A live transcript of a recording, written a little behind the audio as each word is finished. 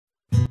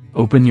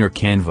Open your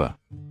Canva.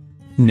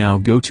 Now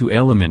go to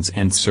Elements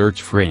and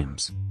search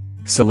Frames.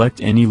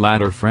 Select any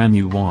ladder frame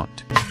you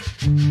want.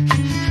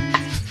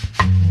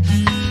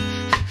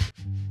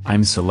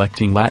 I'm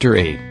selecting ladder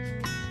 8.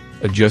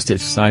 Adjust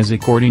its size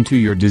according to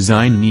your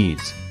design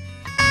needs.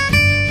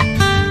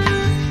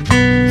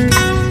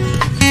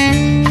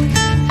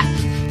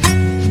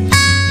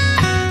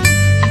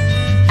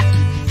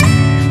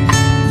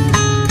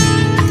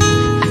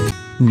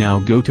 Now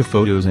go to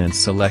Photos and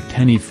select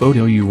any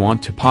photo you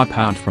want to pop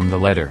out from the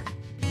ladder.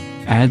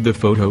 Add the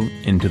photo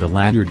into the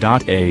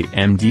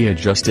ladder.amd,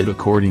 adjust it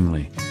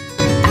accordingly.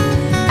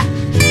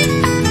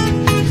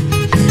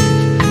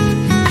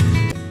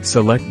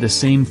 Select the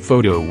same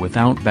photo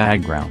without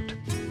background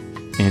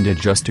and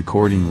adjust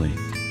accordingly.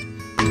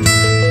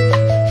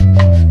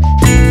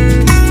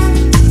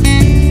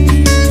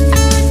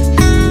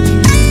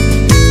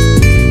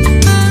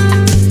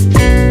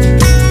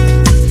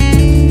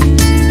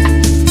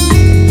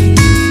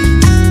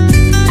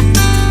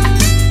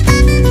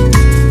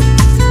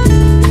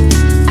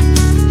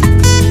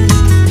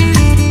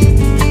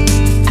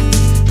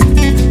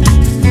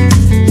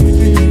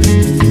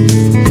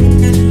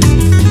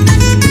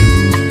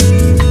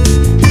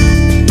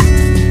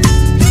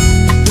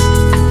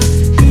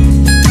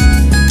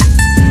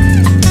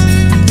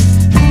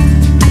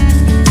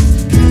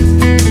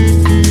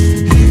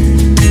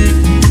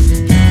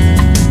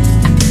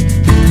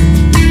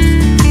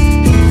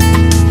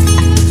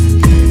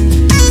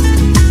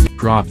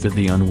 Crop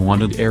the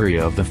unwanted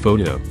area of the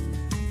photo.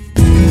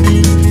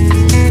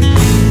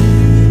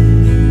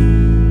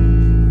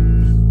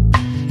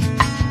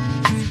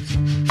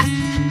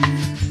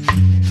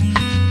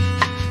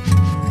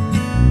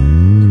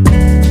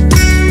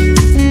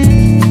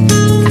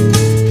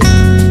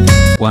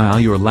 Wow,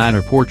 your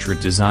ladder portrait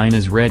design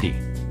is ready.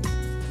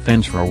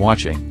 Thanks for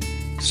watching.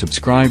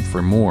 Subscribe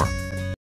for more.